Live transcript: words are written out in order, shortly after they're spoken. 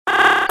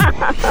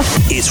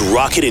It's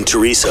Rocket and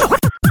Teresa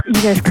You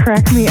guys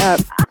crack me up.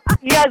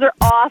 You guys are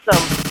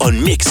awesome.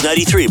 on Mix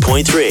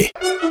 93.3.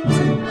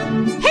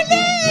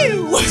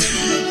 Hello!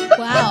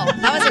 Wow,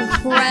 that was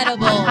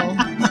incredible.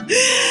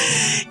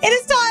 It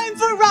is time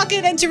for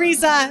Rocket and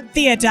Teresa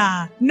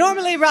Theater.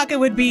 Normally, Rocket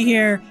would be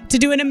here to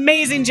do an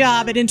amazing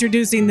job at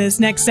introducing this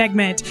next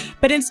segment,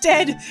 but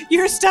instead,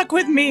 you're stuck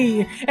with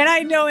me, and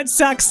I know it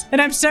sucks, and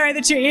I'm sorry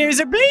that your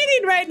ears are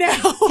bleeding right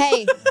now.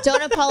 Hey,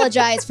 don't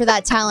apologize for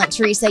that talent,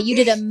 Teresa. You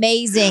did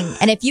amazing.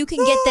 And if you can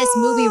get this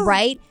movie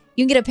right,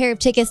 you can get a pair of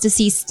tickets to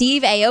see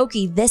Steve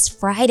Aoki this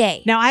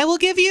Friday. Now, I will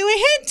give you a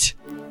hint.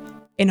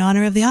 In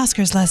honor of the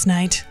Oscars last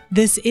night,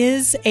 this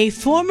is a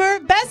former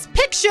Best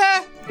Picture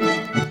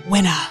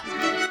winner.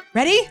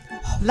 Ready?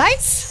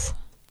 Lights,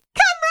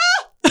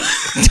 camera,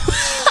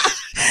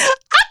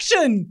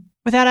 action!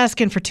 Without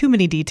asking for too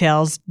many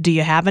details, do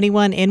you have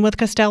anyone in with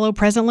Costello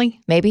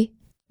presently? Maybe,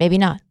 maybe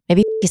not.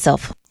 Maybe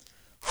yourself.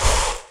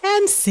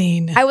 And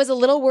scene. I was a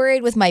little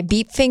worried with my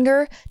beep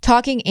finger,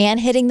 talking and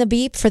hitting the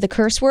beep for the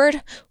curse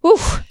word. Whew,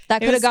 that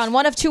could have was gone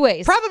one of two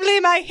ways. Probably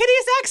my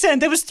hideous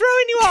accent that was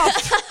throwing you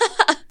off.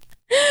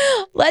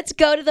 Let's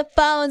go to the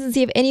phones and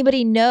see if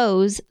anybody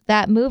knows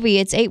that movie.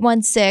 It's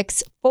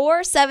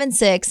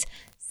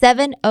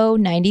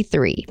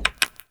 816-476-7093.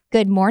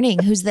 Good morning.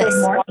 Who's this?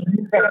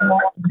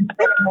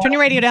 Turn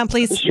your radio down,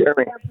 please.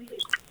 Jeremy.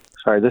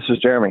 Sorry, this is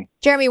Jeremy.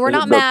 Jeremy, we're This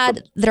not is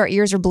mad that our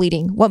ears are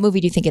bleeding. What movie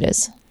do you think it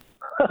is?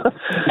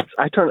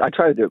 I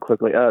try to do it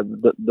quickly.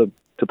 The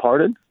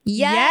Departed.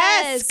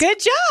 Yes. Good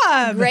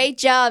job. Great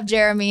job,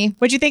 Jeremy.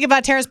 What'd you think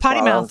about Tara's potty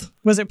Wow. mouth?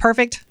 Was it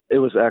perfect? It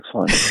was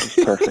excellent. It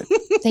was perfect.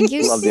 Thank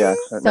you Love the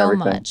accent and so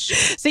everything. much.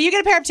 So you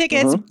get a pair of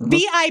tickets,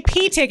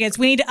 VIP tickets.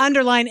 We need to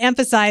underline,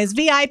 emphasize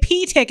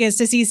VIP tickets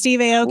to see Steve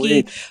Aoki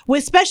Sweet.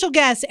 with special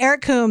guests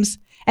Eric Coombs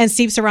and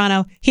Steve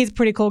Serrano. He's a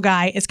pretty cool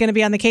guy. It's going to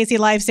be on the Casey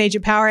Live stage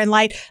at Power and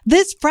Light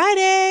this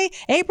Friday,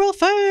 April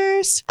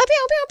 1st. Pew,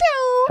 pew,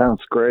 pew.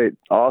 Sounds great.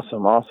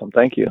 Awesome.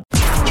 Thank you.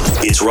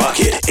 It's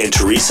Rocket and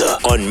Teresa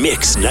on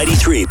Mix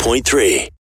 93.3.